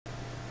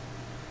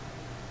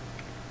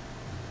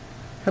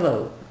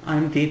Hello,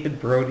 I'm David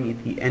Brody,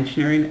 the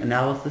Engineering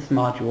Analysis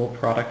Module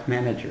Product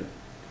Manager.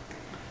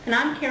 And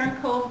I'm Karen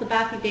Cove, the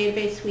BAFI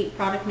Database Suite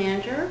Product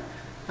Manager.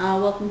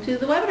 Welcome to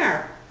the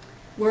webinar.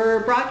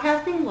 We're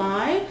broadcasting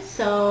live,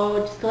 so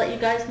just to let you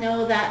guys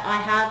know that I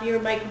have your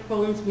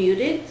microphones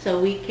muted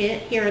so we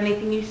can't hear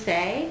anything you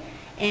say.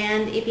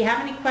 And if you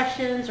have any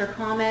questions or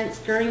comments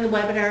during the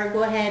webinar,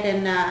 go ahead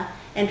and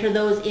enter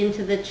those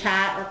into the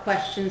chat or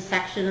questions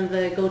section of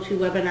the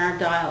GoToWebinar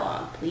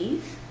dialog,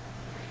 please.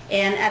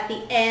 And at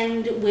the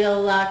end,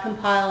 we'll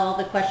compile all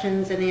the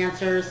questions and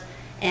answers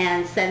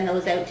and send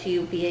those out to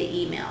you via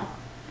email.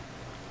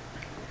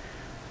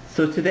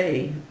 So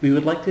today, we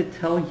would like to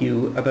tell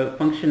you about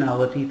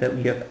functionality that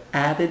we have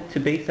added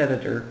to Base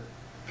Editor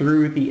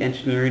through the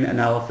Engineering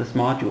Analysis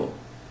module.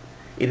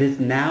 It is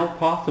now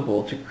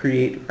possible to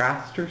create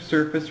raster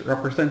surface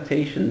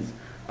representations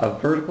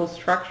of vertical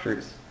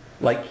structures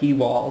like quay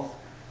walls,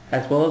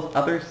 as well as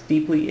other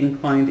steeply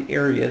inclined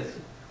areas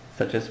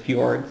such as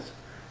fjords,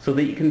 so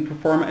that you can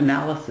perform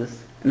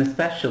analysis, and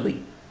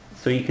especially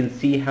so you can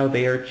see how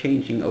they are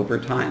changing over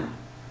time.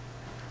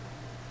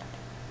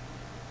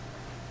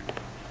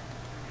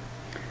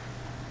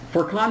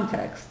 For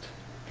context,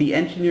 the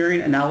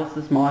Engineering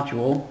Analysis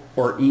module,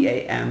 or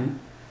EAM,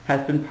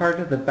 has been part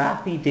of the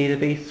BAFI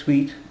Database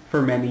Suite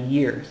for many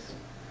years.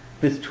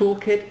 This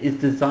toolkit is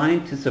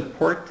designed to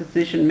support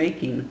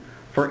decision-making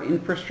for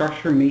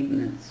infrastructure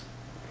maintenance,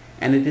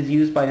 and it is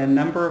used by a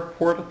number of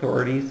port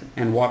authorities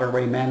and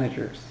waterway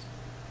managers.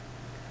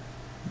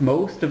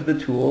 Most of the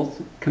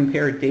tools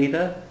compare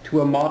data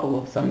to a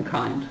model of some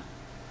kind.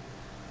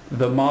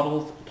 The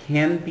models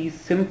can be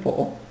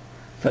simple,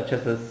 such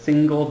as a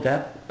single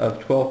depth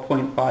of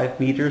 12.5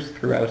 meters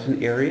throughout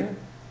an area.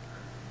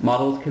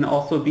 Models can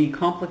also be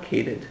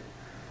complicated,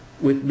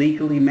 with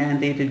legally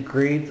mandated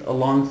grades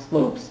along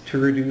slopes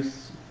to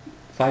reduce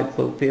side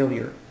slope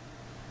failure.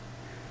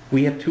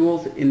 We have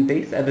tools in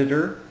Base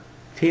Editor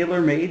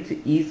tailor-made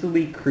to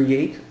easily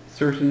create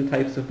certain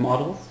types of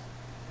models.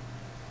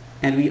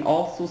 And we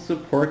also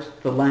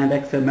support the Land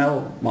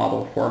XML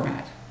model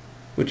format,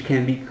 which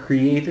can be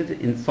created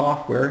in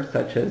software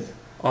such as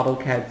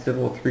AutoCAD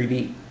Civil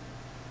 3D.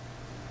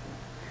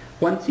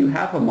 Once you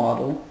have a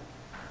model,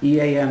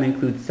 EAM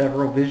includes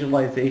several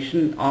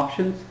visualization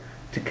options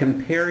to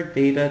compare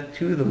data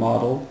to the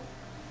model,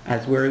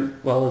 as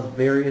well as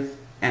various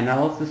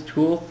analysis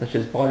tools such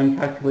as volume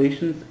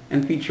calculations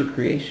and feature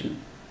creation.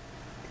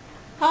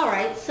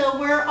 Alright, so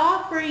we're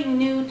offering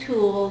new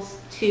tools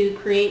to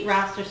create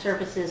raster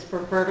surfaces for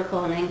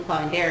vertical and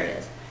inclined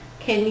areas.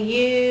 Can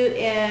you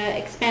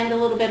expand a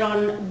little bit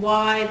on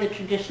why the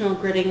traditional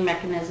gridding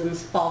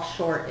mechanisms fall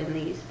short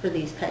for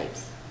these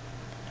types?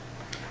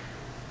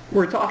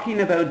 We're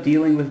talking about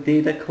dealing with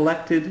data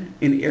collected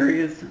in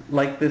areas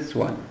like this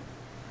one.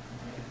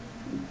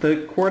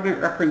 The coordinate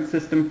reference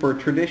system for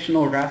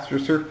traditional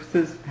raster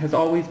surfaces has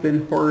always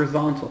been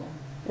horizontal,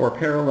 or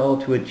parallel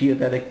to a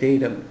geodetic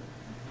datum.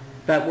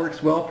 That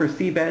works well for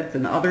seabeds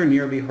and other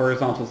nearly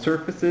horizontal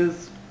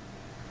surfaces,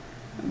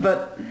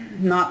 but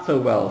not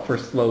so well for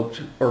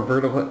sloped or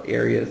vertical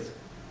areas,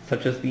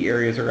 such as the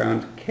areas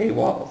around quay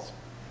walls.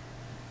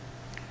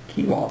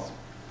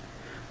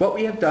 What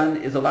we have done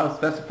is allow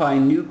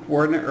specifying new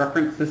coordinate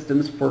reference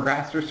systems for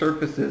raster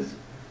surfaces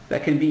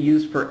that can be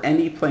used for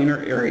any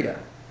planar area,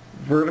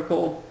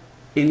 vertical,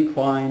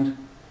 inclined,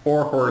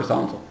 or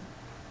horizontal.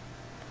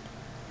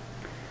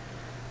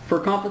 For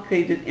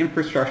complicated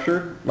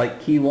infrastructure, like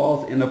quay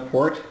walls in a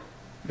port,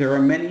 there are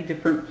many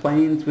different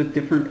planes with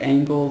different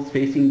angles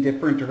facing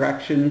different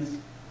directions,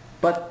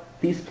 but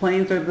these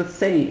planes are the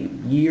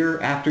same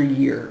year after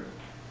year.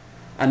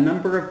 A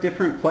number of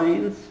different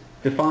planes,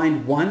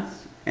 defined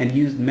once and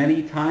used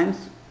many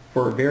times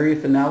for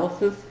various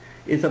analysis,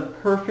 is a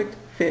perfect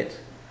fit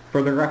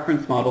for the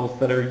reference models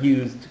that are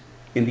used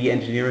in the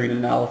Engineering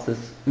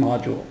Analysis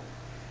module.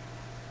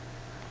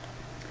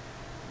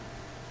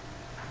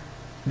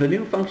 The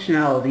new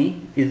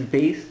functionality is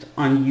based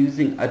on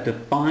using a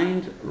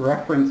defined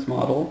reference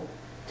model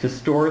to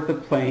store the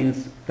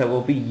planes that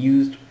will be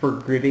used for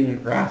gridding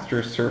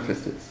raster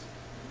surfaces.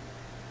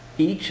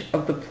 Each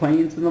of the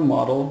planes in the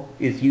model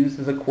is used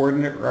as a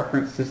coordinate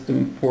reference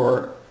system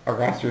for a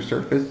raster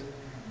surface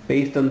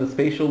based on the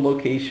spatial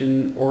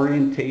location,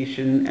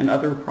 orientation, and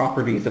other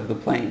properties of the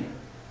plane.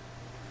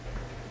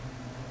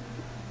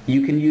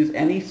 You can use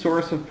any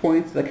source of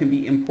points that can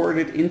be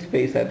imported into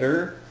Base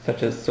Editor,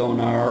 such as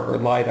sonar or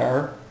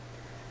LiDAR,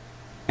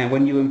 and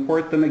when you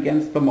import them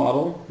against the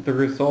model, the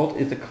result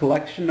is a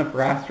collection of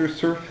raster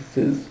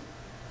surfaces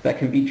that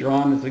can be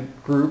drawn as a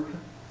group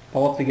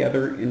all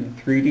together in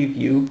 3D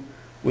view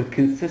with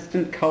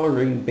consistent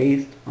coloring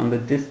based on the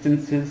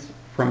distances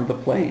from the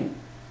plane.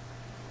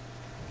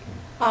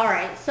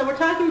 Alright, so we're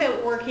talking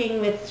about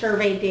working with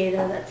survey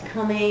data that's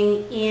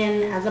coming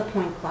in as a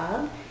point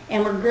cloud,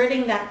 and we're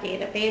gridding that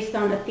data based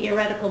on a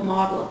theoretical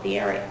model of the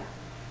area.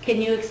 Can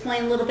you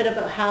explain a little bit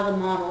about how the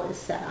model is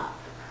set up?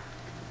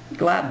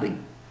 Gladly.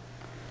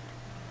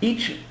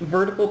 Each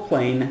vertical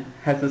plane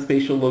has a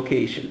spatial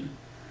location,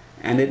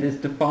 and it is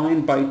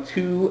defined by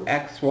two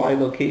XY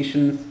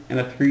locations and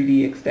a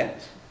 3D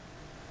extent.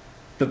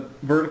 The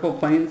vertical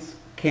planes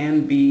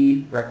can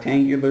be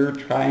rectangular,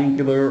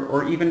 triangular,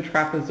 or even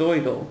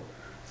trapezoidal,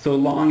 so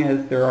long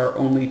as there are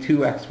only two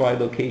XY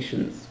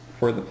locations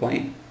for the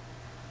plane.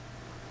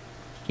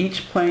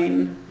 Each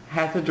plane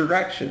has a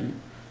direction,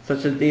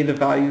 such as data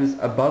values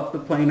above the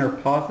plane are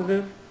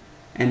positive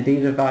and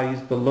data values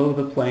below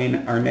the plane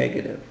are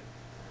negative.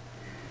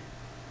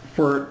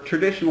 For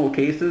traditional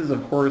cases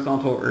of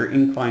horizontal or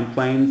inclined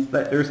planes,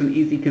 there's an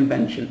easy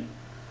convention.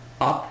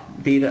 Up,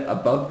 data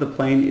above the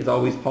plane is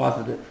always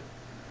positive.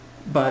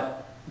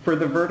 But for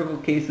the vertical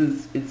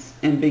cases, it's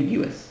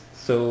ambiguous,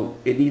 so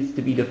it needs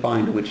to be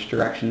defined which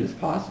direction is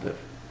positive.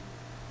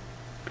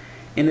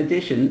 In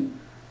addition,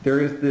 there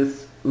is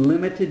this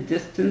limited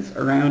distance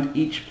around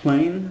each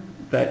plane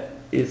that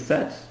is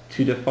set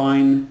to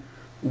define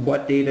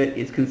what data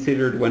is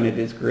considered when it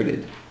is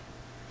gridded.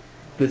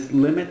 This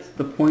limits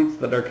the points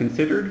that are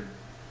considered.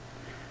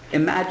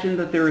 Imagine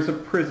that there is a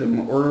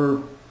prism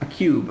or a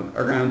cube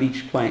around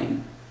each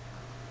plane.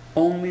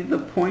 Only the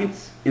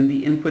points in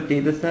the input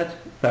dataset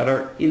that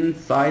are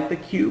inside the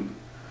cube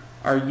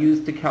are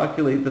used to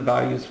calculate the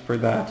values for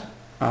that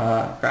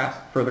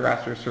for the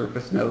raster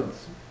surface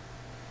nodes.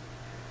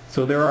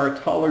 So there are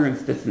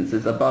tolerance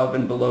distances above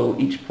and below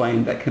each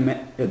plane that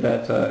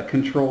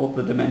control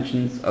the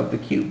dimensions of the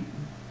cube.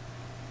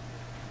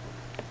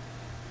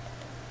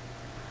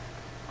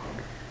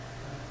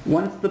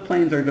 Once the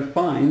planes are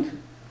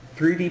defined,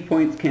 3D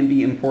points can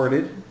be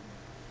imported,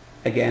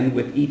 again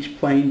with each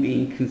plane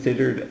being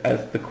considered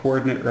as the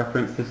coordinate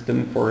reference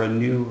system for a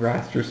new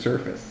raster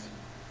surface.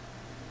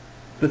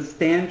 The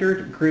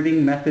standard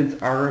gridding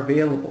methods are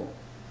available.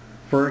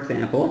 For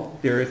example,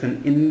 there is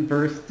an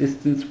inverse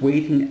distance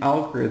weighting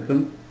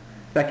algorithm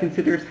that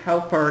considers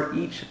how far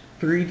each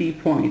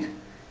 3D point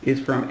is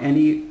from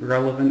any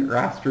relevant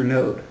raster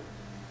node.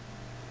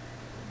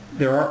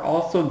 There are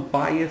also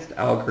biased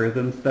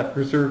algorithms that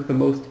preserve the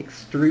most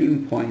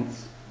extreme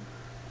points,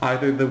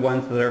 either the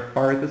ones that are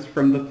farthest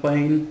from the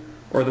plane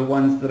or the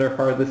ones that are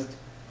farthest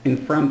in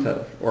front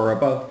of or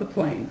above the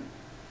plane.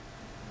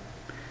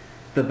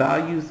 The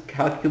values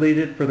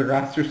calculated for the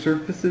raster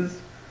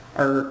surfaces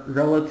are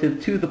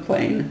relative to the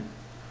plane,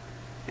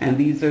 and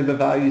these are the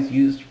values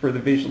used for the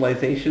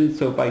visualization,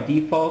 so by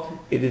default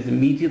it is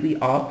immediately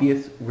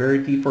obvious where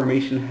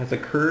deformation has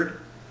occurred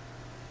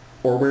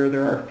or where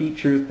there are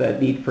features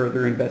that need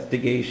further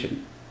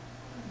investigation.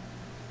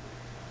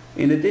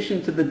 In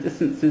addition to the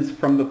distances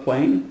from the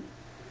plane,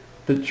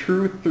 the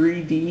true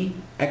 3D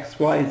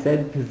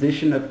XYZ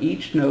position of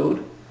each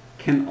node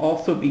can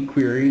also be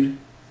queried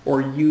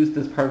or used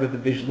as part of the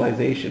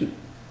visualization.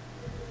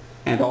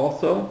 And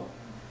also,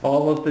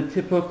 all of the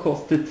typical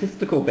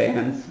statistical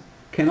bands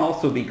can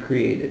also be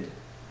created,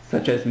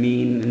 such as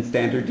mean and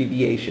standard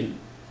deviation.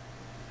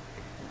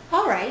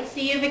 Alright, so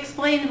you've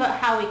explained about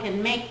how we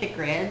can make the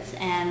grids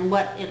and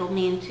what it'll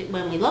mean to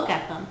when we look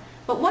at them.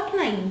 But what can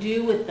I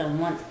do with them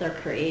once they're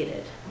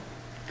created?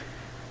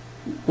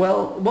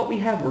 Well, what we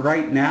have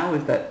right now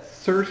is that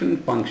certain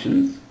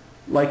functions,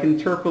 like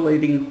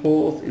interpolating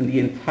holes in the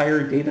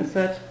entire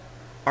dataset,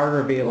 are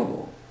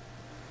available.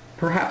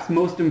 Perhaps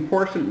most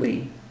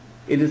importantly,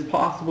 it is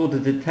possible to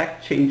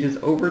detect changes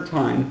over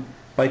time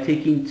by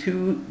taking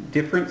two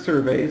different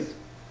surveys,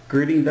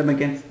 gridding them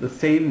against the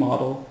same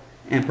model,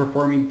 and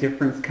performing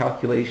difference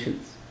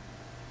calculations.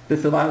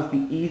 This allows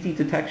the easy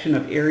detection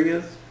of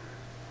areas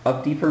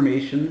of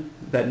deformation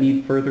that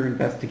need further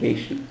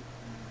investigation.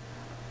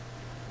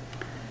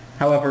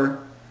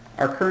 However,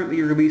 our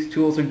currently released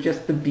tools are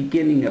just the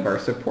beginning of our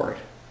support.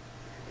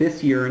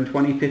 This year, in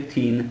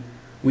 2015,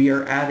 we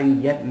are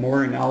adding yet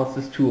more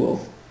analysis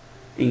tools,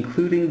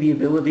 including the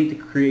ability to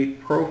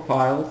create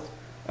profiles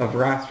of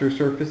raster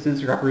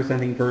surfaces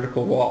representing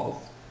vertical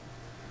walls.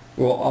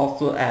 We'll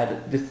also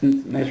add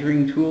distance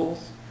measuring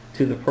tools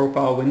to the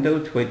profile window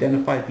to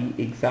identify the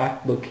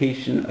exact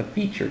location of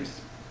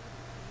features.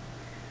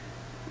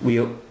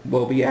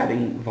 We'll be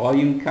adding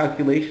volume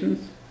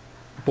calculations,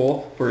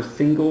 both for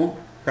single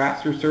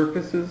raster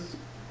surfaces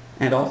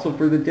and also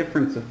for the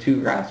difference of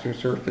two raster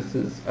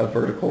surfaces of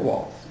vertical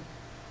walls.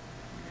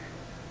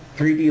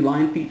 3D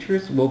line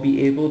features will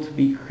be able to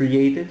be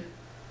created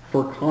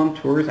for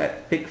contours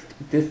at fixed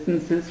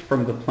distances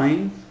from the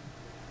planes,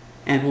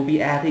 and we'll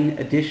be adding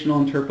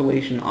additional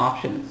interpolation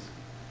options.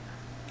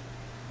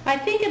 I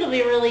think it'll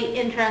be really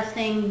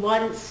interesting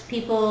once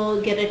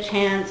people get a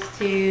chance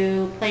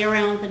to play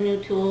around with the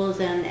new tools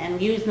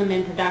and use them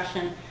in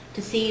production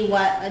to see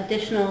what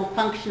additional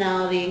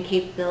functionality and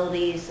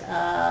capabilities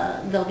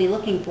they'll be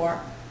looking for.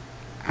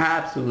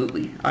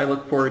 Absolutely. I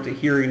look forward to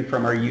hearing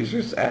from our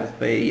users as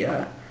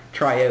they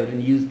try out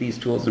and use these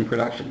tools in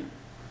production.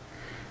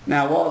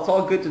 Now, while it's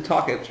all good to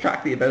talk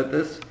abstractly about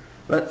this,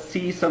 let's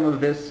see some of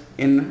this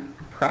in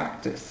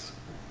practice.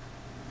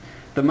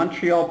 The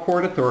Montreal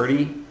Port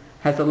Authority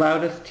has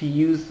allowed us to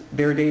use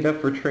their data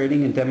for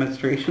training and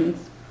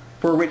demonstrations,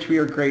 for which we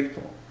are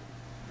grateful.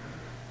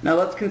 Now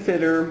let's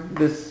consider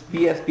this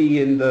BSB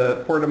in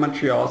the Port of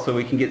Montreal so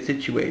we can get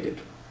situated.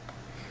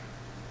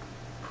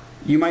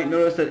 You might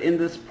notice that in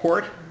this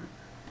port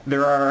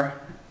there are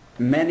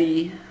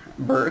many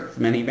berths,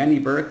 many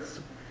berths,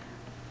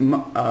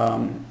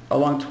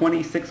 along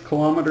 26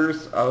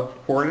 kilometers of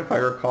port, if I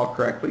recall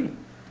correctly,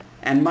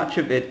 and much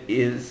of it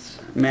is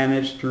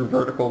managed through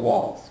vertical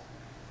walls.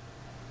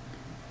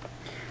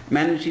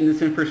 Managing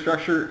this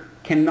infrastructure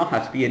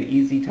cannot be an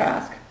easy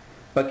task,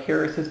 but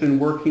CARIS has been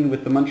working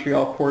with the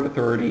Montreal Port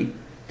Authority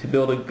to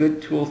build a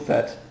good tool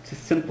set to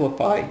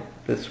simplify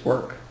this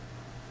work.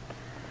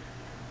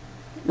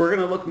 We're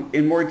going to look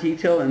in more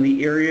detail in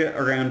the area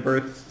around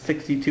berths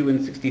 62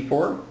 and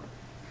 64,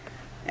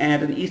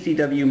 and an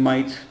ECW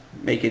might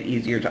make it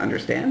easier to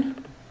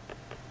understand.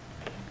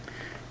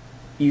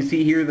 You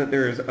see here that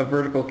there's a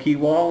vertical quay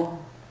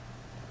wall,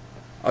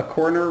 a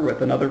corner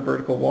with another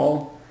vertical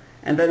wall,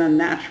 and then a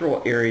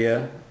natural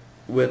area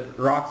with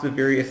rocks of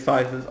various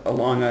sizes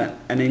along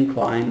an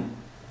incline,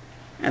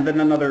 and then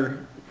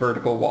another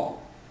vertical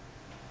wall.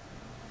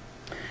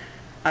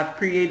 I've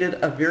created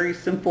a very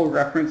simple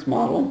reference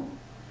model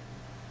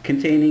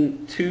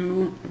containing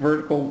two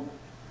vertical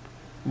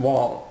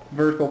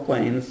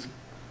planes,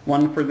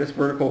 one for this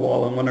vertical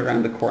wall and one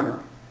around the corner,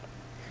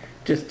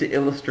 just to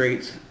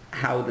illustrate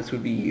how this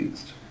would be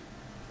used.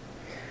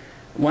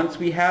 Once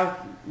we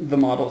have the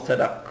model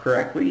set up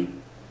correctly,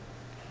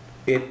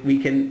 we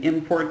can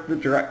import the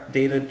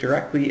data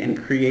directly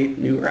and create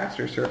new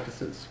raster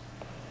surfaces.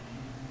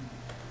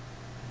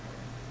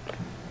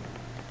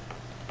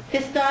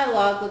 This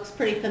dialog looks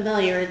pretty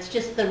familiar. It's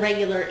just the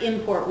regular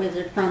import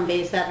wizard from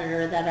Base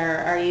Editor that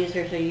our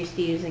users are used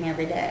to using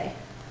every day.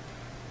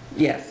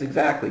 Yes,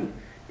 exactly.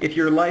 If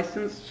you're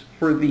licensed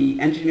for the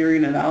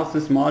engineering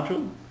analysis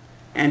module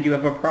and you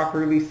have a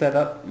properly set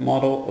up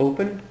model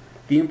open,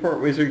 the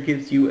import wizard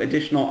gives you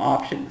additional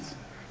options,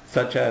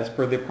 such as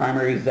for the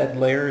primary Z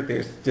layer,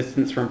 there's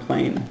distance from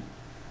plane.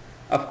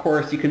 Of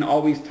course, you can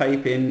always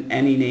type in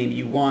any name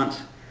you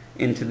want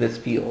into this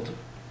field.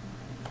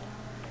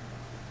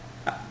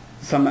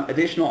 Some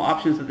additional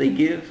options that they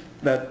give,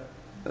 that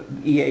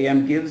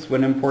EAM gives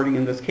when importing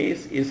in this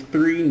case, is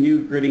 3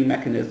 new gridding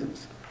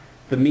mechanisms.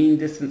 The mean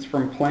distance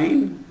from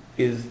plane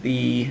is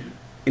the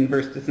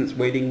inverse distance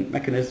weighting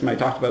mechanism I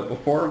talked about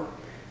before,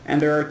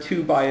 and there are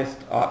 2 biased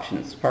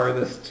options,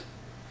 farthest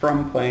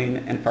from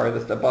plane and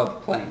farthest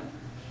above plane.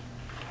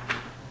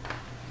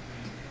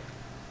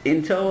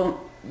 Until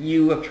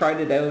you have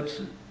tried it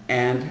out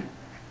and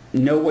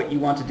know what you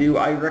want to do,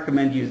 I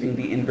recommend using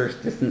the inverse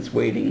distance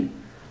weighting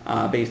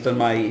based on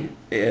my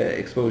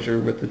exposure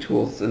with the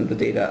tools and the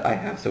data I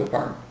have so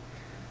far.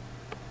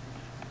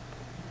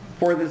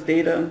 For this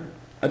data,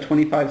 a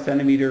 25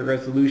 centimeter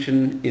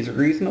resolution is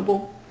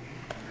reasonable.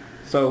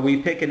 So we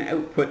pick an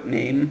output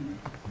name,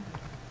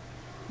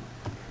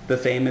 the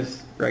same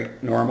as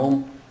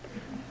normal.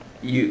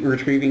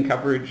 Retrieving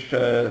coverage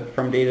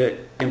from data,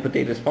 input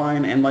data is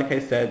fine, and like I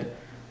said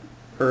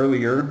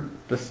earlier,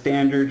 the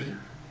standard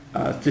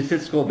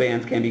statistical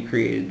bands can be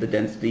created, the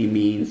density,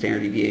 mean,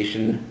 standard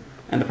deviation,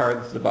 and the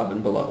farthest above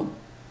and below.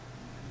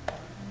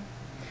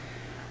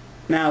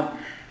 Now,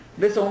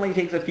 this only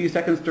takes a few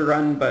seconds to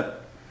run,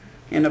 but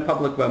in a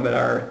public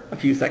webinar, a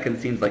few seconds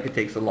seems like it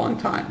takes a long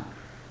time.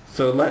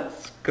 So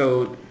let's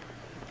go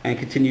and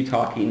continue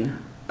talking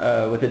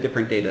with a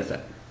different data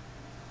set.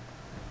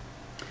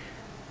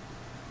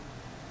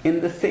 In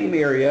the same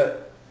area,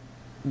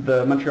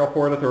 the Montreal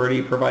Port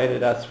Authority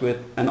provided us with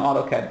an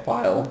AutoCAD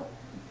file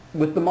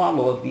with the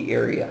model of the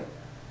area.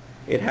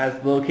 It has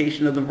the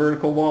location of the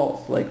vertical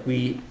walls like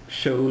we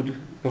showed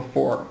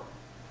before.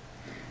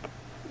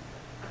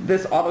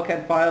 This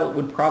AutoCAD file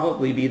would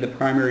probably be the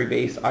primary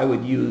base I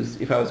would use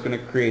if I was going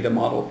to create a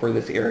model for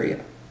this area.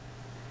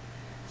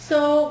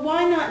 So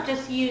why not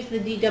just use the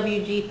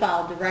DWG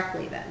file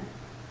directly then?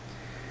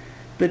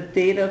 The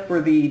data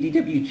for the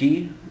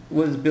DWG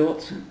was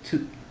built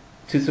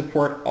to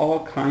support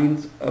all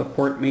kinds of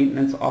port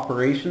maintenance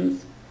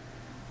operations,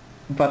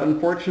 but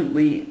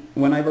unfortunately,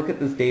 when I look at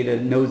this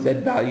data, no Z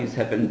values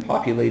have been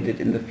populated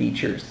in the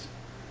features.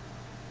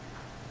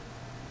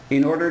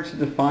 In order to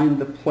define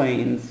the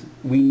planes,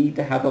 we need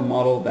to have a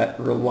model that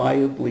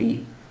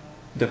reliably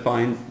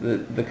defines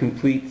the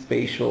complete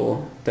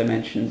spatial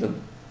dimensions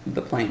of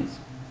the planes.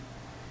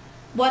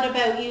 What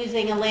about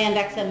using a land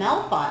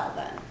XML file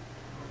then?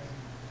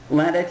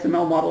 Land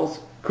XML models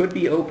could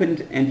be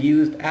opened and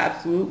used,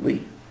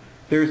 absolutely.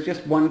 There's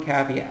just one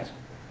caveat.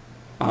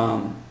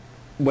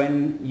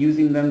 When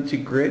using them to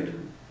grid,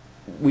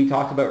 we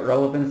talked about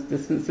relevance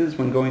distances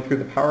when going through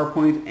the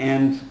PowerPoint,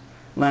 and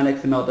land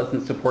XML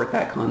doesn't support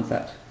that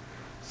concept.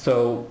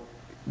 So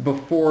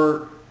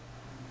before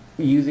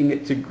using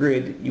it to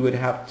grid, you would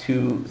have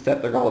to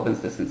set the relevance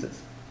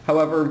distances.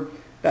 However,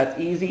 that's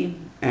easy,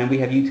 and we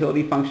have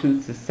utility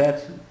functions to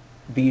set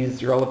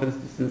these relevance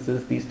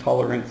distances, these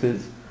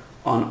tolerances,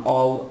 on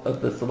all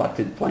of the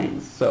selected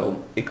planes.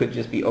 So it could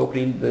just be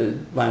opening the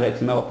land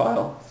XML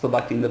file,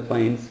 selecting the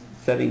planes,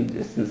 setting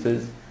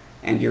distances,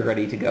 and you're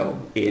ready to go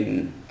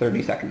in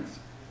 30 seconds.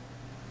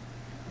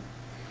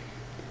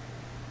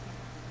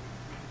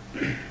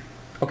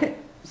 Okay,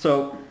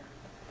 so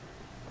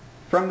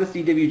From this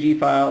DWG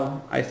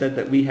file, I said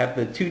that we have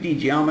the 2D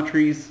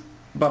geometries,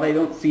 but I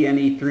don't see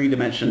any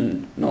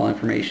three-dimensional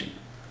information.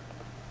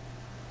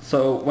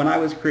 So when I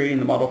was creating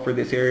the model for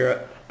this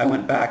area, I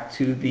went back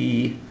to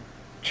the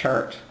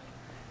chart,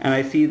 and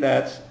I see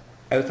that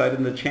outside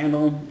of the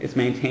channel it's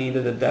maintained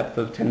at a depth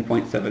of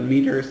 10.7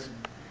 meters,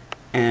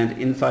 and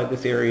inside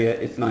this area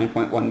it's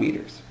 9.1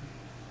 meters.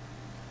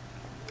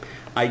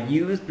 I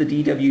used the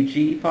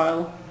DWG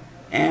file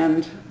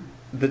and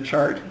the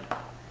chart,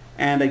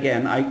 and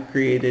again I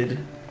created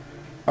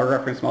a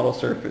reference model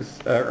surface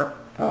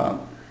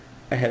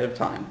ahead of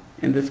time.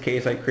 In this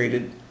case I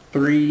created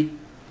 3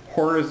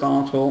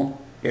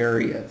 horizontal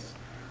areas,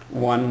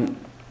 one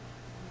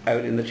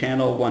out in the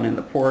channel, one in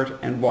the port,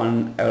 and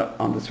one out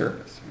on the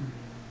surface.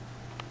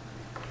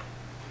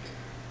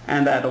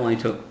 And that only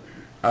took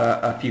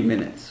a few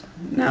minutes.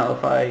 Now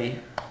if I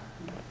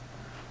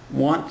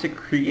want to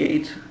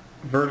create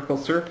vertical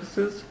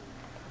surfaces,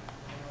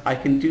 I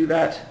can do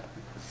that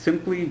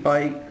simply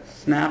by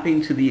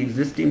snapping to the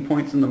existing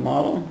points in the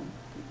model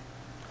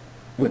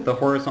with the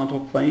horizontal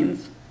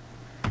planes,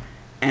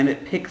 and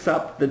it picks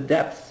up the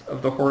depths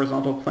of the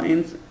horizontal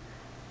planes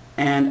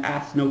and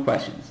asks no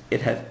questions.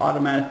 It has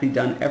automatically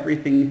done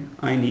everything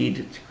I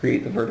need to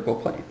create the vertical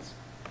planes.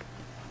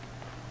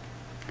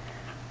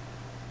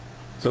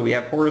 So we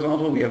have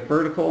horizontal, we have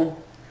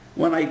vertical.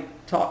 When I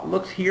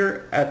looked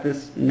here at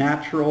this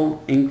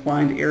natural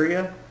inclined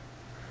area,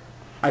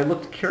 I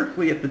looked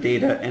carefully at the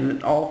data, and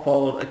it all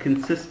followed a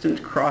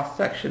consistent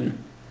cross-section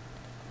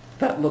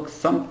that looks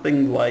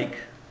something like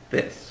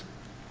this.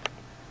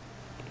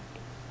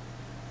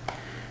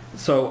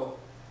 So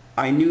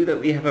I knew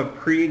that we have a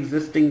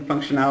pre-existing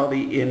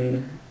functionality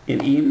in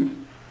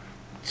EAM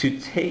to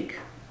take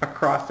a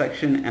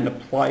cross-section and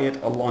apply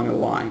it along a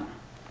line.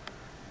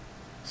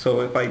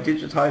 So if I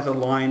digitize a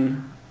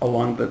line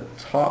along the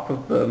top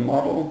of the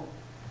model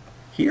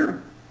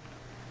here,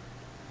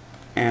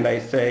 and I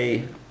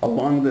say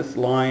along this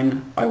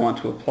line I want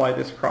to apply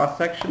this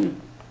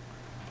cross-section,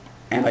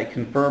 and I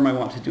confirm I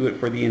want to do it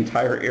for the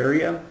entire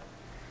area,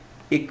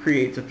 it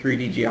creates a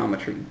 3D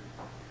geometry.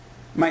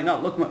 Might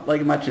not look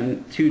like much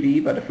in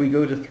 2D, but if we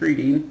go to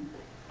 3D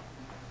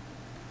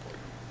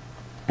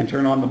and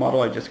turn on the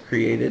model I just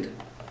created,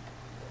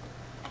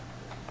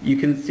 you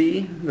can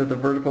see that the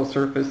vertical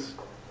surface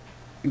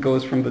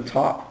goes from the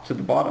top to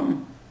the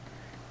bottom,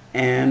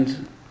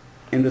 and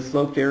in the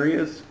sloped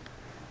areas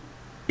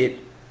it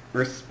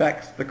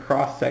respects the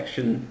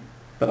cross-section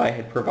that I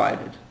had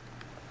provided.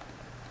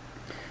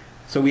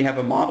 So we have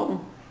a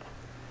model.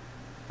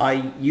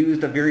 I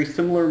used a very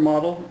similar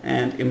model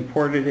and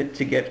imported it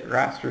to get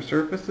raster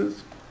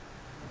surfaces.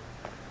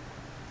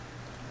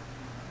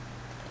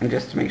 And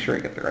just to make sure I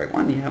get the right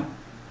one, yeah.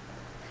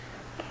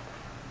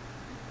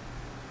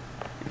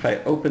 If I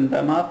open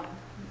them up,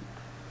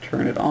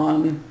 turn it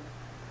on,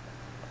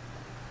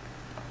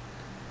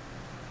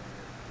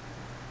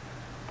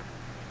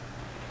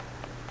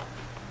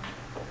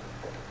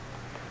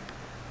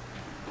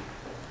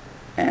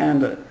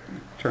 and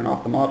turn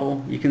off the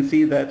model, you can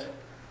see that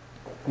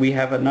we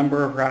have a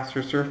number of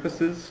raster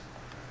surfaces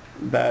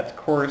that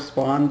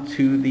correspond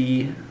to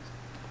the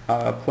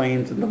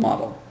planes in the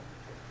model.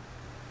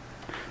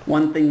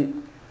 One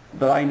thing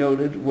that I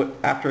noted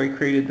after I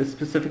created this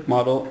specific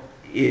model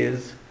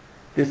is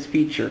this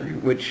feature,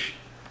 which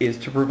is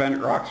to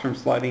prevent rocks from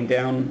sliding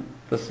down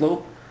the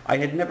slope. I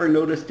had never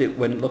noticed it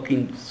when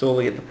looking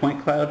solely at the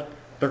point cloud.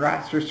 The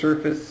raster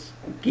surface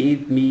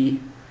gave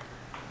me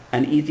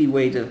an easy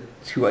way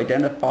to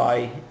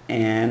identify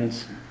and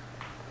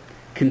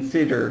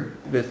consider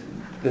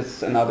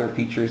this and other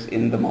features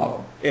in the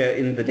model,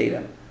 in the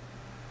data.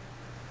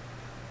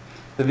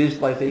 The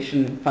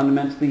visualization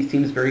fundamentally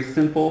seems very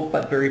simple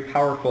but very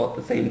powerful at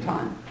the same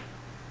time.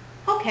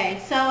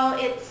 Okay, so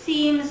it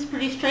seems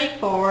pretty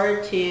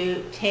straightforward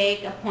to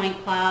take a point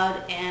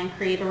cloud and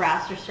create a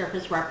raster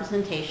surface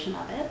representation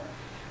of it.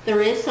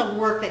 There is some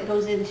work that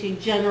goes into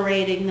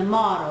generating the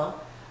model,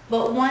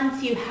 but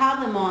once you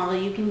have the model,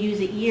 you can use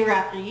it year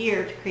after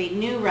year to create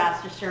new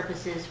raster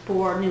surfaces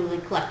for newly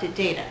collected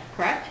data,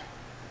 correct?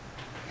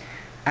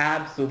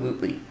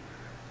 Absolutely.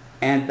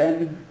 And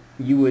then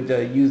you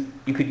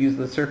could use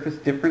the surface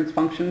difference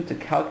function to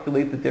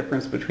calculate the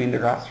difference between the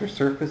raster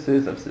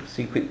surfaces of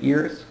subsequent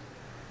years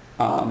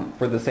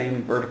for the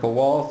same vertical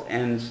walls,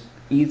 and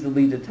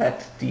easily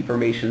detect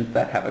deformations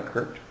that have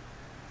occurred.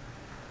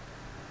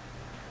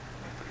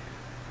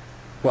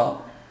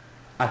 Well,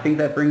 I think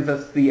that brings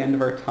us to the end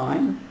of our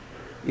time.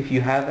 If you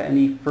have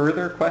any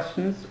further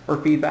questions or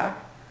feedback,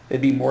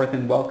 they'd be more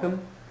than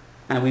welcome,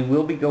 and we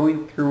will be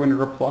going through and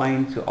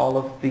replying to all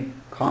of the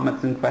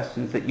comments and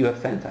questions that you have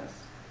sent us.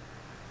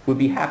 We'd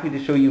be happy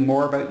to show you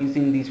more about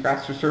using these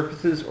raster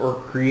surfaces or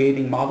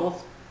creating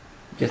models.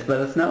 Just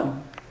let us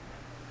know.